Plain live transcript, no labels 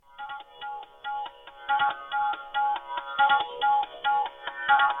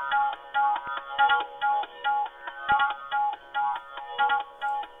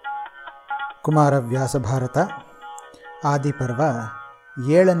ಕುಮಾರವ್ಯಾಸ ಭಾರತ ಆದಿಪರ್ವ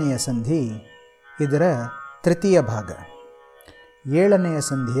 7ನೆಯ ಸಂಧಿ. ಇದರ ತೃತೀಯ ಭಾಗ. 7ನೆಯ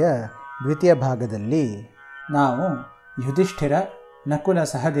ಸಂಧಿಯ ದ್ವಿತೀಯ ಭಾಗದಲ್ಲಿ ನಾವು ಯುಧಿಷ್ಠಿರ, ನಕುಲ,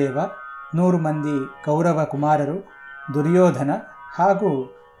 ಸಹದೇವ, 100 ಮಂದಿ ಕೌರವ ಕುಮಾರರು, ದುರ್ಯೋಧನ ಹಾಗೂ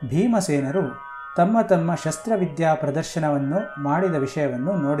ಭೀಮಸೇನರು ತಮ್ಮ ತಮ್ಮ ಶಸ್ತ್ರವಿದ್ಯಾ ಪ್ರದರ್ಶನವನ್ನು ಮಾಡಿದ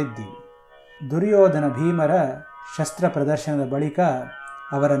ವಿಷಯವನ್ನು ನೋಡಿದ್ದೀವಿ. ದುರ್ಯೋಧನ ಭೀಮರ ಶಸ್ತ್ರ ಪ್ರದರ್ಶನದ ಬಳಿಕ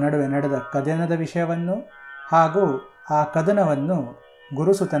ಅವರ ನಡುವೆ ನಡೆದ ಕದನದ ವಿಷಯವನ್ನು ಹಾಗೂ ಆ ಕದನವನ್ನು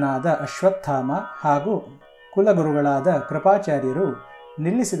ಗುರುಸುತನಾದ ಅಶ್ವತ್ಥಾಮ ಹಾಗೂ ಕುಲಗುರುಗಳಾದ ಕೃಪಾಚಾರ್ಯರು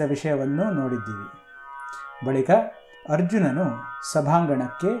ನಿಲ್ಲಿಸಿದ ವಿಷಯವನ್ನು ನೋಡಿದ್ದೀವಿ. ಬಳಿಕ ಅರ್ಜುನನು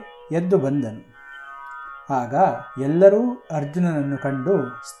ಸಭಾಂಗಣಕ್ಕೆ ಎದ್ದು ಬಂದನು. ಆಗ ಎಲ್ಲರೂ ಅರ್ಜುನನನ್ನು ಕಂಡು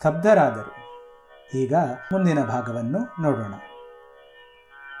ಸ್ತಬ್ಧರಾದರು. ಈಗ ಮುಂದಿನ ಭಾಗವನ್ನು ನೋಡೋಣ.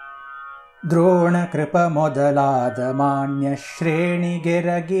 ದ್ರೋಣ ಕೃಪ ಮೊದಲಾದ ಮಾನ್ಯ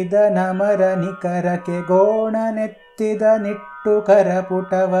ಶ್ರೇಣಿಗೆರಗಿದ ನಮರ ನಿಕರಕ್ಕೆ ಗೋಣನೆತ್ತಿದ ನಿಟ್ಟು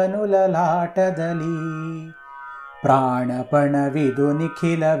ಕರಪುಟವನು ಲಲಾಟದಲ್ಲಿ. ಪ್ರಾಣಪಣವಿದು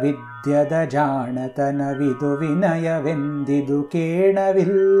ನಿಖಿಲ ವಿದ್ಯದ ಜಾಣತನವಿದು ವಿನಯವೆಂದಿದು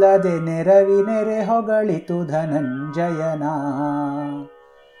ಕೇಣವಿಲ್ಲದೆ ನೆರವಿನೆರೆ ಹೊಗಳಿತು ಧನಂಜಯನ.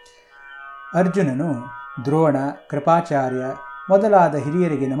 ಅರ್ಜುನನು ದ್ರೋಣ, ಕೃಪಾಚಾರ್ಯ ಮೊದಲಾದ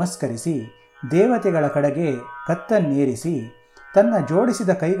ಹಿರಿಯರಿಗೆ ನಮಸ್ಕರಿಸಿ ದೇವತೆಗಳ ಕಡೆಗೆ ಕತ್ತನ್ನೇರಿಸಿ ತನ್ನ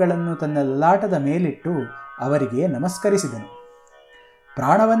ಜೋಡಿಸಿದ ಕೈಗಳನ್ನು ತನ್ನ ಲಲಾಟದ ಮೇಲಿಟ್ಟು ಅವರಿಗೆ ನಮಸ್ಕರಿಸಿದನು.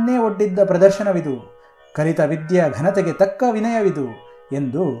 ಪ್ರಾಣವನ್ನೇ ಒಡ್ಡಿದ್ದ ಪ್ರದರ್ಶನವಿದು, ಕಲಿತ ವಿದ್ಯೆಯ ಘನತೆಗೆ ತಕ್ಕ ವಿನಯವಿದು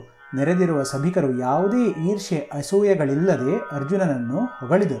ಎಂದು ನೆರೆದಿರುವ ಸಭಿಕರು ಯಾವುದೇ ಈರ್ಷ್ಯೆ ಅಸೂಯೆಗಳಿಲ್ಲದೆ ಅರ್ಜುನನನ್ನು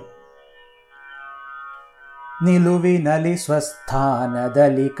ಹೊಗಳಿದರು. ನಿಲುವಿನಲಿ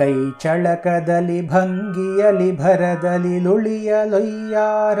ಸ್ವಸ್ಥಾನದಲ್ಲಿ ಕೈ ಚಳಕದಲ್ಲಿ ಭಂಗಿಯಲಿ ಭರದಲ್ಲಿ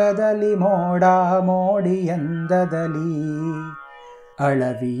ಲುಳಿಯಲೊಯ್ಯಾರದಲ್ಲಿ ಮೋಡ ಮೋಡಿಯಂದದಲ್ಲಿ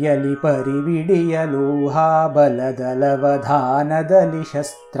ಅಳವಿಯಲಿ ಪರಿವಿಡಿಯಲೂಹಾಬಲದಲವಧಾನದಲ್ಲಿ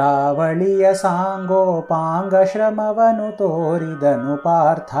ಶಸ್ತ್ರಾವಳಿಯ ಸಾಂಗೋಪಾಂಗ ಶ್ರಮವನು ತೋರಿದನು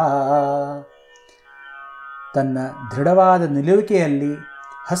ಪಾರ್ಥ. ತನ್ನ ದೃಢವಾದ ನಿಲುವಿಕೆಯಲ್ಲಿ,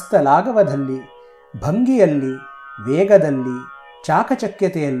 ಹಸ್ತಲಾಘವದಲ್ಲಿ, ಭಂಗಿಯಲ್ಲಿ, ವೇಗದಲ್ಲಿ,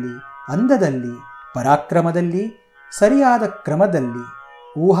 ಚಾಕಚಕ್ಯತೆಯಲ್ಲಿ, ಅಂದದಲ್ಲಿ, ಪರಾಕ್ರಮದಲ್ಲಿ, ಸರಿಯಾದ ಕ್ರಮದಲ್ಲಿ,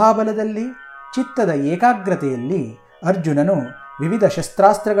 ಊಹಾಬಲದಲ್ಲಿ, ಚಿತ್ತದ ಏಕಾಗ್ರತೆಯಲ್ಲಿ ಅರ್ಜುನನು ವಿವಿಧ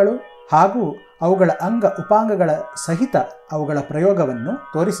ಶಸ್ತ್ರಾಸ್ತ್ರಗಳು ಹಾಗೂ ಅವುಗಳ ಅಂಗ ಉಪಾಂಗಗಳ ಸಹಿತ ಅವುಗಳ ಪ್ರಯೋಗವನ್ನು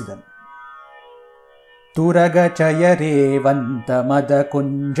ತೋರಿಸಿದನು. ತುರಗ ಚಯರೇವಂತ ಮದ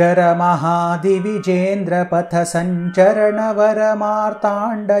ಕುಂಜರ ಮಹಾದಿ ವಿಜೇಂದ್ರ ಪಥ ಸಂಚರಣವರ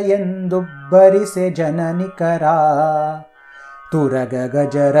ಮಾರ್ತಾಂಡ ಎಂದುಬ್ಬರಿಸೆ ಜನನಿಕರ. ತುರಗ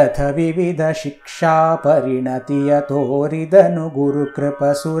ಗಜರಥ ವಿವಿಧ ಶಿಕ್ಷಾ ಪರಿಣತಿಯ ತೋರಿದನು ಗುರುಕೃಪ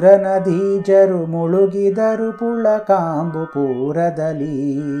ಸುರ ನದೀಜರು ಮುಳುಗಿದರು ಪುಳಕಾಂಬುಪೂರದಲ್ಲಿ.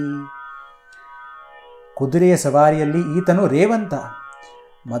 ಕುದುರೆಯ ಸವಾರಿಯಲ್ಲಿ ಈತನು ರೇವಂತ,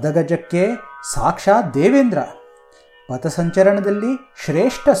 ಮದಗಜಕ್ಕೆ ಸಾಕ್ಷಾತ್ ದೇವೇಂದ್ರ, ಪಥಸಂಚರಣದಲ್ಲಿ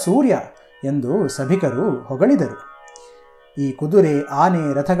ಶ್ರೇಷ್ಠ ಸೂರ್ಯ ಎಂದು ಸಭಿಕರು ಹೊಗಳಿದರು. ಈ ಕುದುರೆ, ಆನೆ,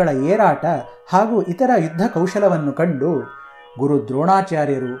 ರಥಗಳ ಏರಾಟ ಹಾಗೂ ಇತರ ಯುದ್ಧ ಕೌಶಲವನ್ನು ಕಂಡು ಗುರು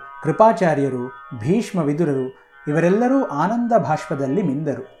ದ್ರೋಣಾಚಾರ್ಯರು, ಕೃಪಾಚಾರ್ಯರು, ಭೀಷ್ಮ ವಿದುರರು ಇವರೆಲ್ಲರೂ ಆನಂದ ಭಾಷ್ಪದಲ್ಲಿ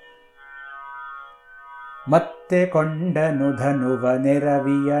ಮಿಂದರು. ಮತ್ತೆ ಕೊಂಡನು ಧನುವ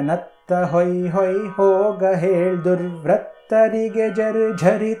ನೆರವಿಯ ನತ್ತ ಹೊಯ್ ಹೊಯ್ ಹೋಗ ಹೇಳ್ ದುರ್ವೃತ್ತರಿಗೆ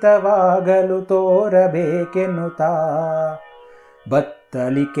ಜರ್ಝರಿತವಾಗಲು ತೋರಬೇಕೆನ್ನುತ್ತಾ.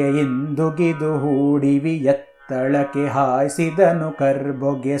 ಬತ್ತಲಿಕೆಯಿಂದುಗಿದು ಹೂಡಿವಿ ಎತ್ತಳಕ್ಕೆ ಹಾಯ್ಸಿದನು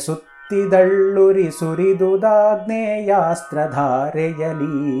ಕರ್ಬೊಗೆ ಸುತ್ತಿದಳ್ಳುರಿ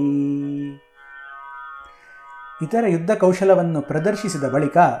ಸುರಿದುದಾಗ್ನೇಯಾಸ್ತ್ರಧಾರೆಯಲಿ. ಇತರ ಯುದ್ಧ ಕೌಶಲವನ್ನು ಪ್ರದರ್ಶಿಸಿದ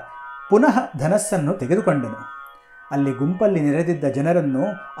ಬಳಿಕ ಪುನಃ ಧನಸ್ಸನ್ನು ತೆಗೆದುಕೊಂಡನು. ಅಲ್ಲಿ ಗುಂಪಲ್ಲಿ ನೆರೆದಿದ್ದ ಜನರನ್ನು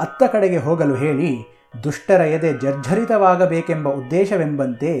ಅತ್ತ ಕಡೆಗೆ ಹೋಗಲು ಹೇಳಿ ದುಷ್ಟರ ಎದೆ ಜರ್ಝರಿತವಾಗಬೇಕೆಂಬ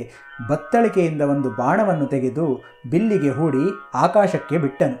ಉದ್ದೇಶವೆಂಬಂತೆ ಬತ್ತಳಿಕೆಯಿಂದ ಒಂದು ಬಾಣವನ್ನು ತೆಗೆದು ಬಿಲ್ಲಿಗೆ ಹೂಡಿ ಆಕಾಶಕ್ಕೆ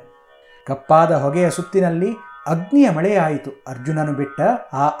ಬಿಟ್ಟನು. ಕಪ್ಪಾದ ಹೊಗೆಯ ಸುತ್ತಿನಲ್ಲಿ ಅಗ್ನಿಯ ಮಳೆಯಾಯಿತು ಅರ್ಜುನನು ಬಿಟ್ಟ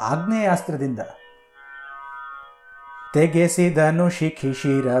ಆ ಆಗ್ನೇಯಾಸ್ತ್ರದಿಂದ. ತೆಗೆಸಿದನು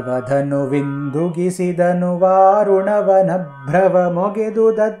ಶಿಖಿಶಿರವಧನು ವಿಂದುಗಿಸಿದನು ವಾರುಣವನಭ್ರವ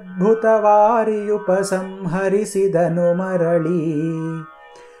ಮೊಗೆದುದದ್ಭುತವಾರಿಯುಪಸಂಹರಿಸಿದನು ಮರಳಿ.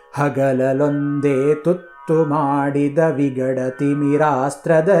 ಹಗಲಲೊಂದೇ ತುತ್ತು ಮಾಡಿದ ವಿಗಡ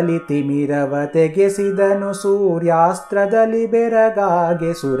ತಿಮಿರಾಸ್ತ್ರದಲ್ಲಿ ತಿಮಿರವ ತೆಗೆಸಿದನು ಸೂರ್ಯಾಸ್ತ್ರದಲ್ಲಿ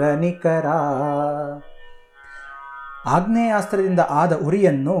ಬೆರಗಾಗೆ ಸುರನಿಕರ. ಆಗ್ನೇಯಾಸ್ತ್ರದಿಂದ ಆದ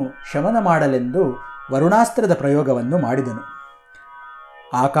ಉರಿಯನ್ನು ಶಮನ ಮಾಡಲೆಂದು ವರುಣಾಸ್ತ್ರದ ಪ್ರಯೋಗವನ್ನು ಮಾಡಿದನು.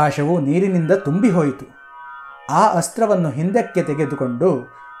 ಆಕಾಶವು ನೀರಿನಿಂದ ತುಂಬಿ ಹೋಯಿತು. ಆ ಅಸ್ತ್ರವನ್ನು ಹಿಂದಕ್ಕೆ ತೆಗೆದುಕೊಂಡು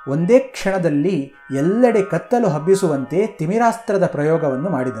ಒಂದೇ ಕ್ಷಣದಲ್ಲಿ ಎಲ್ಲೆಡೆ ಕತ್ತಲು ಹಬ್ಬಿಸುವಂತೆ ತಿಮಿರಾಸ್ತ್ರದ ಪ್ರಯೋಗವನ್ನು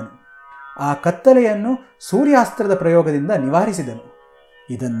ಮಾಡಿದನು. ಆ ಕತ್ತಲೆಯನ್ನು ಸೂರ್ಯಾಸ್ತ್ರದ ಪ್ರಯೋಗದಿಂದ ನಿವಾರಿಸಿದನು.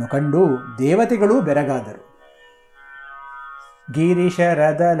 ಇದನ್ನು ಕಂಡು ದೇವತೆಗಳೂ ಬೆರಗಾದರು.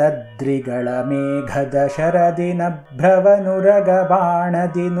 ಗಿರಿಶರದಲದ್ರಿಗಳ ಮೇಘದ ಶರದಿನಭ್ರವನುರಗ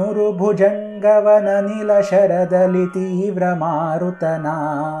ಬಾಣದಿ ನುರುಭುಜಂಗವನ ನೀಲ ಶರದಲಿ ತೀವ್ರ ಮಾರುತನ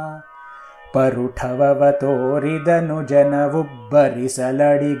ಪರುಠವವ ತೋರಿದನು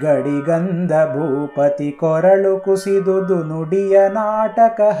ಜನವುಬ್ಬರಿಸಲಡಿಗಡಿಗಂಧ ಭೂಪತಿ ಕೊರಳು ಕುಸಿದುದು ನುಡಿಯ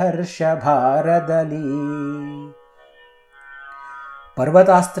ನಾಟಕ ಹರ್ಷ ಭಾರದಲ್ಲಿ.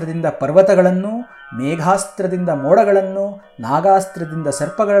 ಪರ್ವತಾಸ್ತ್ರದಿಂದ ಪರ್ವತಗಳನ್ನು, ಮೇಘಾಸ್ತ್ರದಿಂದ ಮೋಡಗಳನ್ನು, ನಾಗಾಸ್ತ್ರದಿಂದ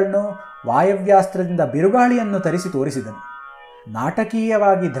ಸರ್ಪಗಳನ್ನು, ವಾಯವ್ಯಾಸ್ತ್ರದಿಂದ ಬಿರುಗಾಳಿಯನ್ನು ತರಿಸಿ ತೋರಿಸಿದನು.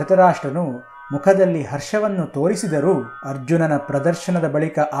 ನಾಟಕೀಯವಾಗಿ ಧೃತರಾಷ್ಟ್ರನು ಮುಖದಲ್ಲಿ ಹರ್ಷವನ್ನು ತೋರಿಸಿದರೂ ಅರ್ಜುನನ ಪ್ರದರ್ಶನದ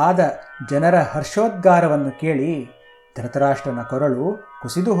ಬಳಿಕ ಆದ ಜನರ ಹರ್ಷೋದ್ಗಾರವನ್ನು ಕೇಳಿ ಧೃತರಾಷ್ಟ್ರನ ಕೊರಳು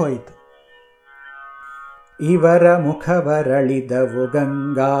ಕುಸಿದು ಹೋಯಿತು. ಇವರ ಮುಖವರಳಿದವು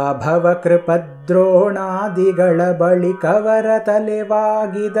ಗಂಗಾಭವ ಕೃಪದ್ರೋಣಾದಿಗಳ ಬಳಿಕವರ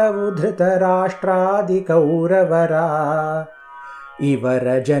ತಲೆವಾಗಿದವು ಧೃತರಾಷ್ಟ್ರಾದಿ ಕೌರವರ. ಇವರ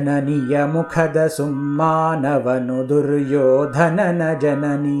ಜನನಿಯ ಮುಖದ ಸುಮ್ಮಾನವನು ದುರ್ಯೋಧನನ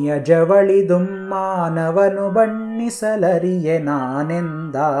ಜನನಿಯ ಜವಳಿ ದುಮ್ಮಾನವನು ಬಣ್ಣಿಸಲರಿಯೆ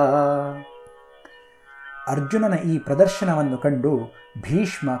ನಾನೆಂದ. ಅರ್ಜುನನ ಈ ಪ್ರದರ್ಶನವನ್ನು ಕಂಡು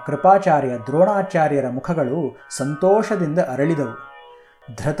ಭೀಷ್ಮ, ಕೃಪಾಚಾರ್ಯ, ದ್ರೋಣಾಚಾರ್ಯರ ಮುಖಗಳು ಸಂತೋಷದಿಂದ ಅರಳಿದವು.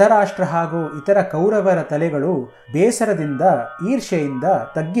 ಧೃತರಾಷ್ಟ್ರ ಹಾಗೂ ಇತರ ಕೌರವರ ತಲೆಗಳು ಬೇಸರದಿಂದ, ಈರ್ಷೆಯಿಂದ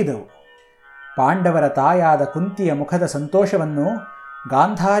ತಗ್ಗಿದವು. ಪಾಂಡವರ ತಾಯಾದ ಕುಂತಿಯ ಮುಖದ ಸಂತೋಷವನ್ನು,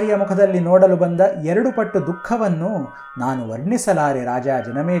 ಗಾಂಧಾರಿಯ ಮುಖದಲ್ಲಿ ನೋಡಲು ಬಂದ 2 ಪಟ್ಟು ದುಃಖವನ್ನು ನಾನು ವರ್ಣಿಸಲಾರೆ ರಾಜ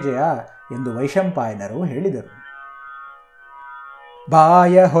ಜನಮೇಜಯ ಎಂದು ವೈಶಂಪಾಯನರು ಹೇಳಿದರು.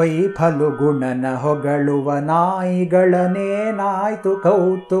 ಬಾಯ ಹೊಯ್ ಫಲುಗುಣನ ಹೊಗಳುವ ನಾಯಿಗಳನೇನಾಯ್ತು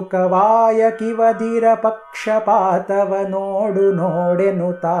ಕೌತುಕವಾಯ ಕಿವದಿರ ಪಕ್ಷಪಾತವ ನೋಡು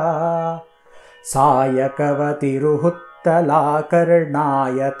ನೋಡೆನುತಾ ಸಾಯಕವ ತಿರುಹುತ್ತಲಾ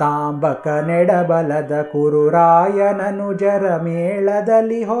ಕರ್ಣಾಯ ತಾಂಬಕ ನೆಡಬಲದ ಕುರುರಾಯನನು ಜರ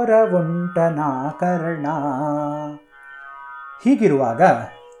ಮೇಳದಲ್ಲಿ ಹೊರವುಂಟನಾ ಕರ್ಣ. ಹೀಗಿರುವಾಗ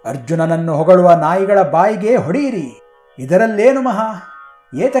ಅರ್ಜುನನನ್ನು ಹೊಗಳುವ ನಾಯಿಗಳ ಬಾಯಿಗೆ ಹೊಡೆಯಿರಿ, ಇದರಲ್ಲೇನು ಮಹಾ,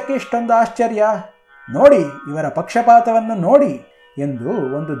 ಏತಕ್ಕೆ ಇಷ್ಟೊಂದು ಆಶ್ಚರ್ಯ, ನೋಡಿ ಇವರ ಪಕ್ಷಪಾತವನ್ನು ನೋಡಿ ಎಂದು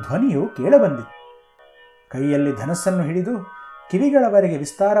ಒಂದು ಧ್ವನಿಯು ಕೇಳಬಂದಿತು. ಕೈಯಲ್ಲಿ ಧನಸ್ಸನ್ನು ಹಿಡಿದು ಕಿವಿಗಳವರೆಗೆ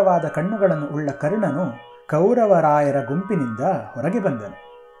ವಿಸ್ತಾರವಾದ ಕಣ್ಣುಗಳನ್ನು ಉಳ್ಳ ಕರ್ಣನು ಕೌರವರಾಯರ ಗುಂಪಿನಿಂದ ಹೊರಗೆ ಬಂದನು.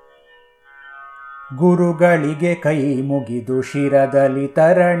 ಗುರುಗಳಿಗೆ ಕೈ ಮುಗಿದು ಶಿರದಲ್ಲಿ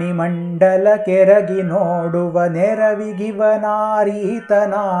ತರಣಿ ಮಂಡಲ ಕೆರಗಿ ನೋಡುವ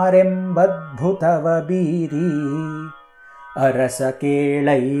ನೆರವಿಗಿವನಾರೀತನಾರೆಂಬದ್ಭುತವ ಬೀರಿ ಅರಸ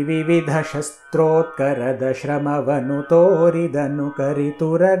ಕೇಳೈ ವಿವಿಧ ಶಸ್ತ್ರೋತ್ಕರದ ಶ್ರಮವನು ತೋರಿದನು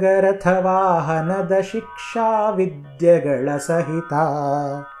ಕರಿತುರಗರಥವಾಹನದ ಶಿಕ್ಷಾ ವಿದ್ಯೆಗಳ ಸಹಿತ.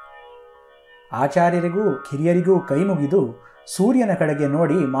 ಆಚಾರ್ಯರಿಗೂ ಕಿರಿಯರಿಗೂ ಕೈಮುಗಿದು ಸೂರ್ಯನ ಕಡೆಗೆ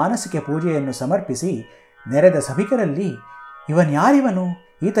ನೋಡಿ ಮಾನಸಿಕ ಪೂಜೆಯನ್ನು ಸಮರ್ಪಿಸಿ ನೆರೆದ ಸಭಿಕರಲ್ಲಿ ಇವನ್ಯಾರಿವನು,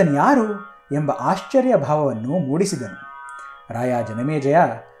 ಈತನ್ಯಾರು ಎಂಬ ಆಶ್ಚರ್ಯ ಭಾವವನ್ನು ಮೂಡಿಸಿದನು. ರಾಯ ಜನಮೇಜಯ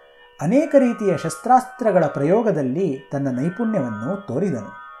ಅನೇಕ ರೀತಿಯ ಶಸ್ತ್ರಾಸ್ತ್ರಗಳ ಪ್ರಯೋಗದಲ್ಲಿ ತನ್ನ ನೈಪುಣ್ಯವನ್ನು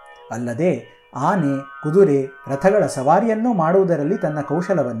ತೋರಿದನು. ಅಲ್ಲದೆ ಆನೆ, ಕುದುರೆ, ರಥಗಳ ಸವಾರಿಯನ್ನೂ ಮಾಡುವುದರಲ್ಲಿ ತನ್ನ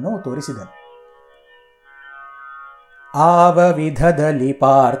ಕೌಶಲವನ್ನು ತೋರಿಸಿದನು. ಆವ ವಿಧದಲ್ಲಿ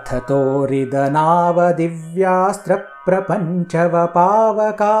ಪಾರ್ಥ ತೋರಿದ ನಾವ ದಿವ್ಯಾಸ್ತ್ರ ಪ್ರಪಂಚವ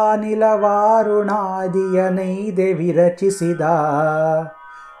ಪಾವಕಾನಿಲ ವಾರುಣಾದಿಯ ನೈದೆ ವಿರಚಿಸಿದ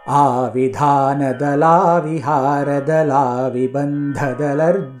ಆ ವಿಧಾನದಲಾ ವಿಹಾರದಲಾ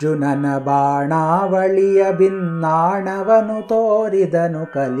ವಿಬಂಧದಲರ್ಜುನನ ಬಾಣಾವಳಿಯ ಭಿನ್ನಾಣವನು ತೋರಿದನು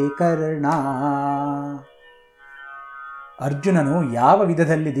ಕಲಿಕರ್ಣ. ಅರ್ಜುನನು ಯಾವ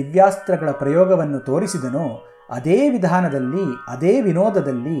ವಿಧದಲ್ಲಿ ದಿವ್ಯಾಸ್ತ್ರಗಳ ಪ್ರಯೋಗವನ್ನು ತೋರಿಸಿದನೋ ಅದೇ ವಿಧಾನದಲ್ಲಿ, ಅದೇ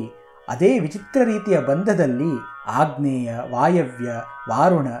ವಿನೋದದಲ್ಲಿ, ಅದೇ ವಿಚಿತ್ರ ರೀತಿಯ ಬಂಧದಲ್ಲಿ ಆಗ್ನೇಯ, ವಾಯವ್ಯ,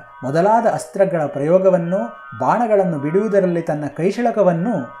 ವಾರುಣ ಮೊದಲಾದ ಅಸ್ತ್ರಗಳ ಪ್ರಯೋಗವನ್ನು, ಬಾಣಗಳನ್ನು ಬಿಡುವುದರಲ್ಲಿ ತನ್ನ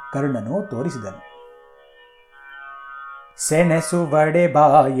ಕೈಶಳಕವನ್ನು ಕರ್ಣನು ತೋರಿಸಿದನು. ಸೆಣಸುವಡೆ ಬಾ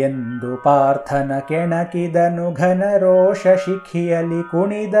ಎಂದು ಪಾರ್ಥನ ಕೆಣಕಿದನು ಘನ ರೋಷ ಶಿಖಿಯಲಿ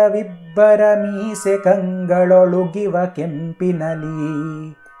ಕುಣಿದವಿಬ್ಬರ ಮೀಸೆ ಕಂಗಳೊಳುಗಿವ ಕೆಂಪಿನಲಿ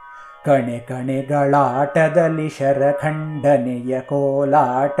ಕಣೆ ಕಣೆಗಳಾಟದಲ್ಲಿ ಶರಖಂಡನೆಯ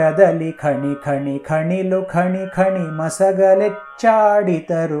ಕೋಲಾಟದಲ್ಲಿ ಖಣಿ ಖಣಿ ಖಣಿಲು ಖಣಿ ಖಣಿ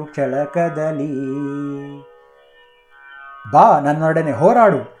ಮಸಗಲೆಚ್ಚಾಡಿತರು ಕ್ಷಳಕದಲ್ಲಿ. ಬಾ ನನ್ನೊಡನೆ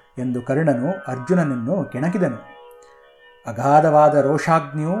ಹೋರಾಡು ಎಂದು ಕರ್ಣನು ಅರ್ಜುನನನ್ನು ಕೆಣಕಿದನು. ಅಗಾಧವಾದ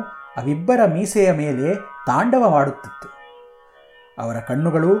ರೋಷಾಗ್ನಿಯು ಅವಿಬ್ಬರ ಮೀಸೆಯ ಮೇಲೆ ತಾಂಡವ ಮಾಡುತ್ತಿತ್ತು. ಅವರ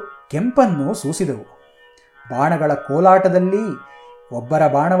ಕಣ್ಣುಗಳು ಕೆಂಪನ್ನು ಸೂಸಿದವು. ಬಾಣಗಳ ಕೋಲಾಟದಲ್ಲಿ ಒಬ್ಬರ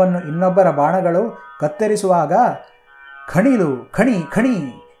ಬಾಣವನ್ನು ಇನ್ನೊಬ್ಬರ ಬಾಣಗಳು ಕತ್ತರಿಸುವಾಗ ಖಣಿಲು ಖಣಿ ಖಣಿ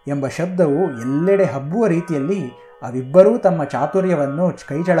ಎಂಬ ಶಬ್ದವು ಎಲ್ಲೆಡೆ ಹಬ್ಬುವ ರೀತಿಯಲ್ಲಿ ಅವಿಬ್ಬರೂ ತಮ್ಮ ಚಾತುರ್ಯವನ್ನು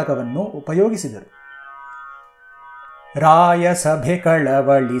ಕೈಚಳಕವನ್ನು ಉಪಯೋಗಿಸಿದರು. ರಾಯಸಭೆ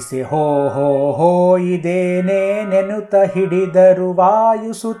ಕಳವಳಿಸಿ ಹೋ ಹೋ ಹೋ ಇದೇನೇ ನೆನುತ ಹಿಡಿದರು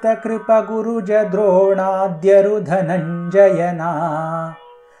ವಾಯುಸುತ ಕೃಪ ಗುರುಜ ದ್ರೋಣಾದ್ಯರು ಧನಂಜಯನ.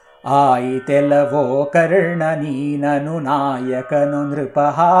 ಆಯಿತೆಲವೋ ಕರ್ಣ ನೀನನು ನಾಯಕನು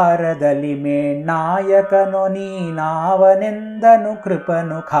ನೃಪಹಾರದಲ್ಲಿ ಮೇಣಾಯಕನು ನೀನಾವನೆಂದನು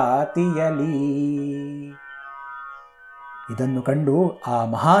ಕೃಪನು ಖಾತಿಯಲಿ. ಇದನ್ನು ಕಂಡು ಆ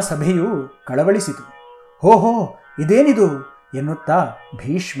ಮಹಾಸಭೆಯು ಕಳವಳಿಸಿತು. ಹೋ ಇದೇನಿದು ಎನ್ನುತ್ತಾ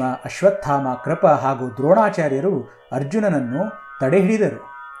ಭೀಷ್ಮ, ಅಶ್ವತ್ಥಾಮ, ಕೃಪ ಹಾಗೂ ದ್ರೋಣಾಚಾರ್ಯರು ಅರ್ಜುನನನ್ನು ತಡೆಹಿಡಿದರು.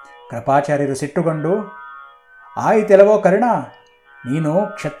 ಕೃಪಾಚಾರ್ಯರು ಸಿಟ್ಟುಗೊಂಡು, ಆಯಿತೆಲವೋ ಕರ್ಣ,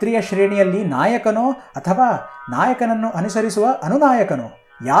 ನೀನು ಕ್ಷತ್ರಿಯ ಶ್ರೇಣಿಯಲ್ಲಿ ನಾಯಕನೋ ಅಥವಾ ನಾಯಕನನ್ನು ಅನುಸರಿಸುವ ಅನುನಾಯಕನೋ?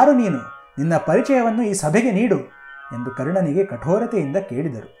 ಯಾರು ನೀನು? ನಿನ್ನ ಪರಿಚಯವನ್ನು ಈ ಸಭೆಗೆ ನೀಡು ಎಂದು ಕರ್ಣನಿಗೆ ಕಠೋರತೆಯಿಂದ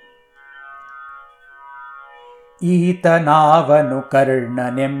ಕೇಳಿದರು. ಈತನಾವನು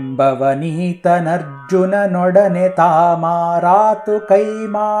ಕರ್ಣನೆಂಬವನೀತನರ್ಜುನನೊಡನೆ ತಾಮಾರಾತು ಕೈ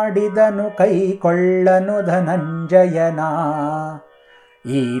ಮಾಡಿದನು ಕೈಕೊಳ್ಳನು ಧನಂಜಯನ.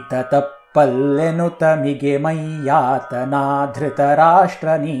 ಈತ ತಪ್ಪಲ್ಲೆನು ತಮಿಗೆ ಮೈಯಾತನ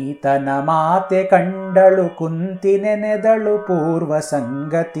ಧೃತರಾಷ್ಟ್ರನೀತನ ಮಾತೆ ಕಂಡಳು ಕುಂತಿ ನೆನೆದಳು ಪೂರ್ವ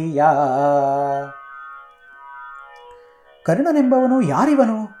ಸಂಗತಿಯ. ಕರ್ಣನೆಂಬವನು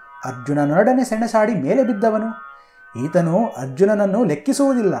ಯಾರಿವನು? ಅರ್ಜುನನೊಡನೆ ಸೆಣಸಾಡಿ ಮೇಲೆ ಬಿದ್ದವನು. ಈತನು ಅರ್ಜುನನನ್ನು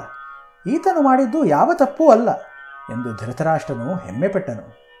ಲೆಕ್ಕಿಸುವುದಿಲ್ಲ. ಈತನು ಮಾಡಿದ್ದು ಯಾವ ತಪ್ಪೂ ಅಲ್ಲ ಎಂದು ಧೃತರಾಷ್ಟ್ರನು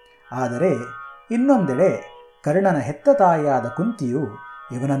ಹೆಮ್ಮೆಪಟ್ಟನು. ಆದರೆ ಇನ್ನೊಂದೆಡೆ ಕರ್ಣನ ಹೆತ್ತ ತಾಯಿಯಾದ ಕುಂತಿಯು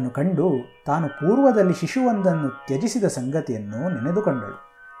ಇವನನ್ನು ಕಂಡು ತಾನು ಪೂರ್ವದಲ್ಲಿ ಶಿಶುವೊಂದನ್ನು ತ್ಯಜಿಸಿದ ಸಂಗತಿಯನ್ನು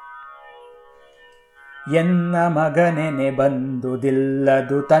ನೆನೆದುಕೊಂಡಳು. ಎನ್ನ ಮಗನೆನೆ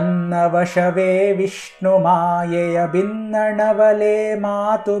ಬಂದುದಿಲ್ಲದು ತನ್ನ ವಶವೇ ವಿಷ್ಣು ಮಾಯೆಯ ಬಿನ್ನಣವಲೇ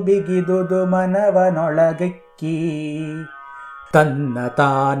ಮಾತು ಬಿಗಿದುದು ಮನವನೊಳಗಿಕ್ಕಿ. ತನ್ನ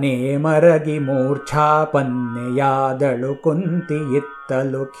ತಾನೇ ಮರಗಿ ಮೂರ್ಛಾಪನ್ನೆಯಾದಳು ಕುಂತಿ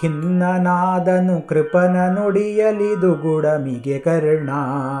ಇತ್ತಲು ಖಿನ್ನನಾದನು ಕೃಪನ ನುಡಿಯಲಿದು ಗುಡಮಿಗೆ ಕರ್ಣ.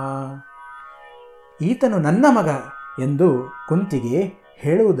 ಈತನು ನನ್ನ ಮಗ ಎಂದು ಕುಂತಿಗೆ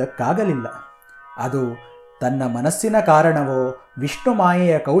ಹೇಳುವುದಕ್ಕಾಗಲಿಲ್ಲ. ಅದು ತನ್ನ ಮನಸ್ಸಿನ ಕಾರಣವೋ ವಿಷ್ಣು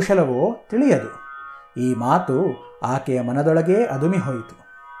ಮಾಯೆಯ ಕೌಶಲವೋ ತಿಳಿಯದು. ಈ ಮಾತು ಆಕೆಯ ಮನದೊಳಗೇ ಅದುಮಿ ಹೋಯಿತು.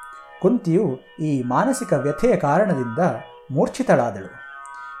 ಕುಂತಿಯು ಈ ಮಾನಸಿಕ ವ್ಯಥೆಯ ಕಾರಣದಿಂದ ಮೂರ್ಛಿತಳಾದಳು.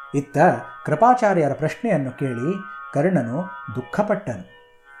 ಇತ್ತ ಕೃಪಾಚಾರ್ಯರ ಪ್ರಶ್ನೆಯನ್ನು ಕೇಳಿ ಕರ್ಣನು ದುಃಖಪಟ್ಟನು.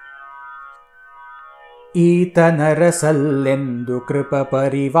 ಈತನರಸಲ್ಲೆಂದು ಕೃಪ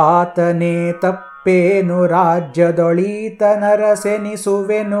ಪರಿವಾತನೇ ತಪ್ಪೇನು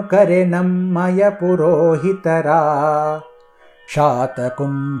ರಾಜ್ಯದೊಳೀತನರಸೆನಿಸುವೆನು ಕರೆ ನಮ್ಮಯ ಪುರೋಹಿತರ.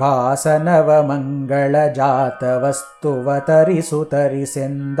 ಶಾತಕುಂಭಾಸನವ ಮಂಗಳ ಜಾತ ವಸ್ತುವ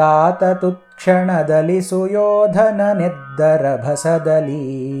ತರಿಸೆಂದಾತ ತುಕ್ಷಣದಲ್ಲಿ ಸುಯೋಧನನೆದ್ದರ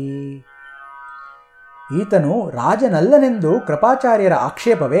ಭಸದಲಿ. ಈತನು ರಾಜನಲ್ಲನೆಂದು ಕೃಪಾಚಾರ್ಯರ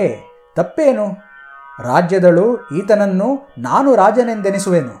ಆಕ್ಷೇಪವೇ? ತಪ್ಪೇನು? ರಾಜ್ಯದಳು ಈತನನ್ನು ನಾನು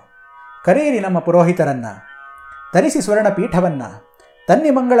ರಾಜನೆಂದೆನಿಸುವೆನು. ಕರೆಯಿರಿ ನಮ್ಮ ಪುರೋಹಿತರನ್ನ, ತರಿಸಿ ಸ್ವರ್ಣಪೀಠವನ್ನ, ತನ್ನಿ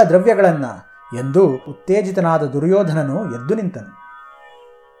ಮಂಗಳ ದ್ರವ್ಯಗಳನ್ನ ಎಂದು ಉತ್ತೇಜಿತನಾದ ದುರ್ಯೋಧನನು ಎದ್ದು ನಿಂತನು.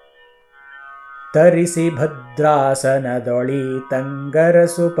 ತರಿಸಿ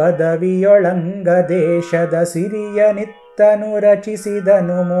ಭದ್ರಾಸನದೊಳೀತಂಗರಸು ಪದವಿಯೊಳಂಗ ದೇಶದ ಸಿರಿಯ ನಿತ್ತನು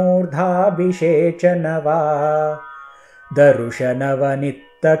ರಚಿಸಿದನು ಮೂರ್ಧಾಭಿಷೇಚನವ.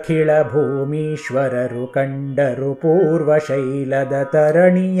 ದರುಶನವನಿತ್ತಖಿಳ ಭೂಮೀಶ್ವರರು ಕಂಡರು ಪೂರ್ವಶೈಲದ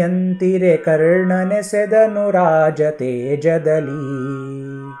ತರಣಿಯಂತಿರೆ ಕರ್ಣನೆಸೆದನು ರಾಜ ತೇಜದಲ್ಲಿ.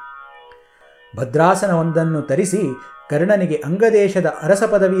 ಭದ್ರಾಸನವೊಂದನ್ನು ತರಿಸಿ ಕರ್ಣನಿಗೆ ಅಂಗದೇಶದ ಅರಸ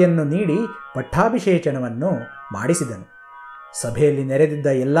ಪದವಿಯನ್ನು ನೀಡಿ ಪಟ್ಟಾಭಿಷೇಚನವನ್ನು ಮಾಡಿಸಿದನು. ಸಭೆಯಲ್ಲಿ ನೆರೆದಿದ್ದ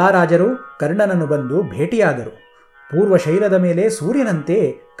ಎಲ್ಲ ರಾಜರು ಕರ್ಣನನ್ನು ಬಂದು ಭೇಟಿಯಾದರು. ಪೂರ್ವಶೈಲದ ಮೇಲೆ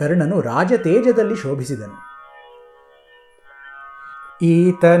ಸೂರ್ಯನಂತೆ ಕರ್ಣನು ರಾಜತೇಜದಲ್ಲಿ ಶೋಭಿಸಿದನು.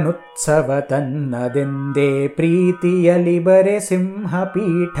 ಈತನುತ್ಸವ ತನ್ನದೆಂದೇ ಪ್ರೀತಿಯಲಿ ಬರೆ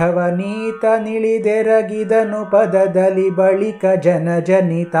ಸಿಂಹಪೀಠವ ನೀತ ನಿಳಿದೆರಗಿದನು ಪದದಲ್ಲಿ ಬಳಿಕ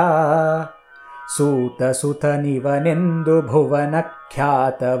ಜನಜನಿತ. ಸೂತ ಸುತನಿವನೆಂದು ಭುವನ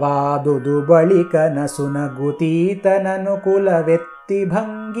ಖ್ಯಾತವಾದುದು ಬಳಿಕನ ಸುನಗುತೀತನನು ಕುಲವೆತ್ತಿ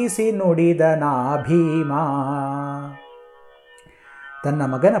ಭಂಗಿಸಿ ನುಡಿದ ನಾಭೀಮಾ. ತನ್ನ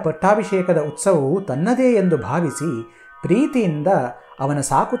ಮಗನ ಪಟ್ಟಾಭಿಷೇಕದ ಉತ್ಸವವು ತನ್ನದೇ ಎಂದು ಭಾವಿಸಿ ಪ್ರೀತಿಯಿಂದ ಅವನ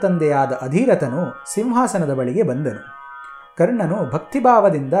ಸಾಕು ತಂದೆಯಾದ ಅಧೀರಥನು ಸಿಂಹಾಸನದ ಬಳಿಗೆ ಬಂದನು. ಕರ್ಣನು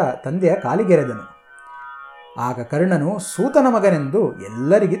ಭಕ್ತಿಭಾವದಿಂದ ತಂದೆಯ ಕಾಲಿಗೆರೆದನು. ಆಗ ಕರ್ಣನು ಸೂತನ ಮಗನೆಂದು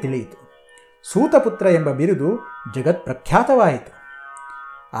ಎಲ್ಲರಿಗೆ ತಿಳಿಯಿತು. ಸೂತಪುತ್ರ ಎಂಬ ಬಿರುದು ಜಗತ್ಪ್ರಖ್ಯಾತವಾಯಿತು.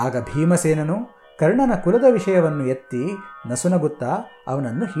 ಆಗ ಭೀಮಸೇನನು ಕರ್ಣನ ಕುಲದ ವಿಷಯವನ್ನು ಎತ್ತಿ ನಸುನಗುತ್ತಾ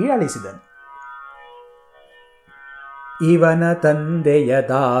ಅವನನ್ನು ಹೀಯಾಳಿಸಿದನು. ಇವನ ತಂದೆಯ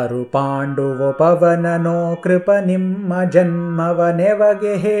ದಾರು ಪಾಂಡುವೊಪವನನೋ ಕೃಪ ನಿಮ್ಮ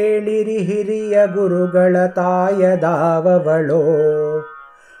ಜನ್ಮವನೆವಗೆ ಹೇಳಿರಿ ಹಿರಿಯ ಗುರುಗಳ ತಾಯದಾವವಳೋ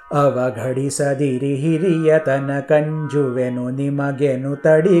ಅವಘಡಿಸದಿರಿ ಹಿರಿಯ ತನ ಕಂಜುವೆನು ನಿಮಗೆನು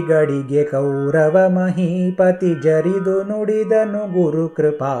ತಡಿಗಡಿಗೆ ಕೌರವ ಮಹೀಪತಿ ಜರಿದು ನುಡಿದನು ಗುರು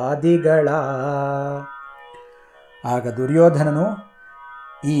ಕೃಪಾದಿಗಳ. ಆಗ ದುರ್ಯೋಧನನು,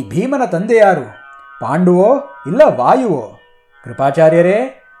 ಈ ಭೀಮನ ತಂದೆ ಯಾರು? ಪಾಂಡುವೋ ಇಲ್ಲ ವಾಯುವೋ? ಕೃಪಾಚಾರ್ಯರೇ,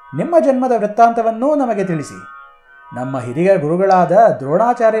 ನಿಮ್ಮ ಜನ್ಮದ ವೃತ್ತಾಂತವನ್ನೂ ನಮಗೆ ತಿಳಿಸಿ. ನಮ್ಮ ಹಿರಿಯ ಗುರುಗಳಾದ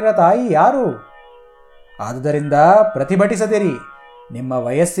ದ್ರೋಣಾಚಾರ್ಯರ ತಾಯಿ ಯಾರು? ಆದುದರಿಂದ ಪ್ರತಿಭಟಿಸದಿರಿ. ನಿಮ್ಮ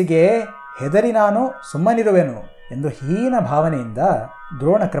ವಯಸ್ಸಿಗೆ ಹೆದರಿ ನಾನು ಸುಮ್ಮನಿರುವೆನು ಎಂದು ಹೀನ ಭಾವನೆಯಿಂದ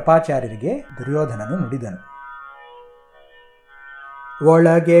ದ್ರೋಣ ಕೃಪಾಚಾರ್ಯರಿಗೆ ದುರ್ಯೋಧನನು ನುಡಿದನು.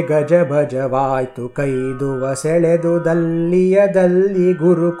 ಒಳಗೆ ಗಜಭಜವಾಯ್ತು ಕೈದುವ ಸೆಳೆದುದಲ್ಲಿಯದಲ್ಲಿ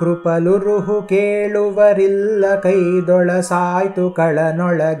ಗುರು ಕೃಪಲುರುಹು ಕೇಳುವರಿಲ್ಲ ಕೈದೊಳಸಾಯ್ತು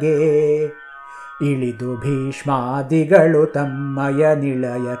ಕಳನೊಳಗೆ ಇಳಿದು ಭೀಷ್ಮಾದಿಗಳು ತಮ್ಮಯ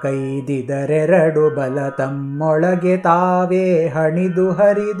ನಿಳಯ ಕೈದಿದರೆರಡು ಬಲ ತಮ್ಮೊಳಗೆ ತಾವೇ ಹಣಿದು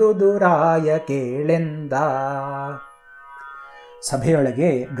ಹರಿದು ದುರಾಯ ಕೇಳೆಂದ. ಸಭೆಯೊಳಗೆ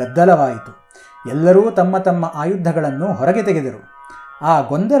ಗದ್ದಲವಾಯಿತು. ಎಲ್ಲರೂ ತಮ್ಮ ತಮ್ಮ ಆಯುಧಗಳನ್ನು ಹೊರಗೆ ತೆಗೆದರು. ಆ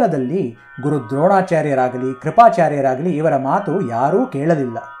ಗೊಂದಲದಲ್ಲಿ ಗುರು ದ್ರೋಣಾಚಾರ್ಯರಾಗಲಿ ಕೃಪಾಚಾರ್ಯರಾಗಲಿ ಇವರ ಮಾತು ಯಾರೂ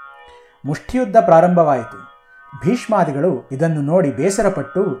ಕೇಳಲಿಲ್ಲ. ಮುಷ್ಟಿಯುದ್ಧ ಪ್ರಾರಂಭವಾಯಿತು. ಭೀಷ್ಮಾದಿಗಳು ಇದನ್ನು ನೋಡಿ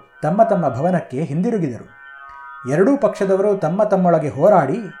ಬೇಸರಪಟ್ಟು ತಮ್ಮ ತಮ್ಮ ಭವನಕ್ಕೆ ಹಿಂದಿರುಗಿದರು. ಎರಡೂ ಪಕ್ಷದವರು ತಮ್ಮ ತಮ್ಮೊಳಗೆ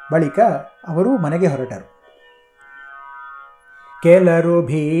ಹೋರಾಡಿ ಬಳಿಕ ಅವರೂ ಮನೆಗೆ ಹೊರಟರು. ಕೆಲರು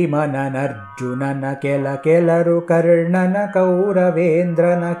ಭೀಮನರ್ಜುನನ ಕೆಲರು ಕರ್ಣನ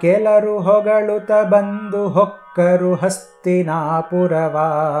ಕೌರವೇಂದ್ರನ ಕೆಲರು ಹೊಗಳುತ ಬಂದು ಹೊಕ್ಕರು ಹಸ್ತಿನಾಪುರವ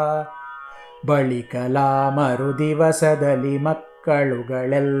ಬಳಿಕ ಲಾಮರು ದಿವಸದಲ್ಲಿ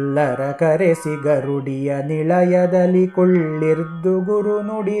ಮಕ್ಕಳುಗಳೆಲ್ಲರ ಕರೆಸಿ ಗರುಡಿಯ ನಿಳಯದಲ್ಲಿ ಕುಳ್ಳಿರ್ದು ಗುರು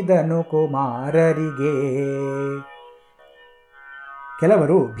ನುಡಿದನು ಕುಮಾರರಿಗೆ.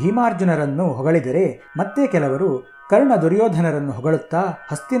 ಕೆಲವರು ಭೀಮಾರ್ಜುನರನ್ನು ಹೊಗಳಿದರೆ ಮತ್ತೆ ಕೆಲವರು ಕರ್ಣ ದುರ್ಯೋಧನರನ್ನು ಹೊಗಳುತ್ತಾ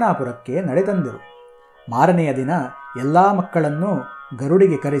ಹಸ್ತಿನಾಪುರಕ್ಕೆ ನಡೆತಂದರು. ಮಾರನೆಯ ದಿನ ಎಲ್ಲ ಮಕ್ಕಳನ್ನೂ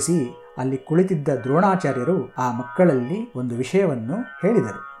ಗರುಡಿಗೆ ಕರೆಸಿ ಅಲ್ಲಿ ಕುಳಿತಿದ್ದ ದ್ರೋಣಾಚಾರ್ಯರು ಆ ಮಕ್ಕಳಲ್ಲಿ ಒಂದು ವಿಷಯವನ್ನು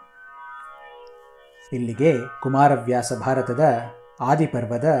ಹೇಳಿದರು. ಇಲ್ಲಿಗೆ ಕುಮಾರವ್ಯಾಸ ಭಾರತದ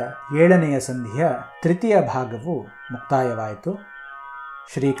ಆದಿಪರ್ವದ 7ನೆಯ ಸಂಧಿಯ 3ಯ ಭಾಗವು ಮುಕ್ತಾಯವಾಯಿತು.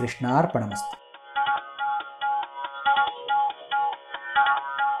 ಶ್ರೀಕೃಷ್ಣಾರ್ಪಣಮಸ್ತು.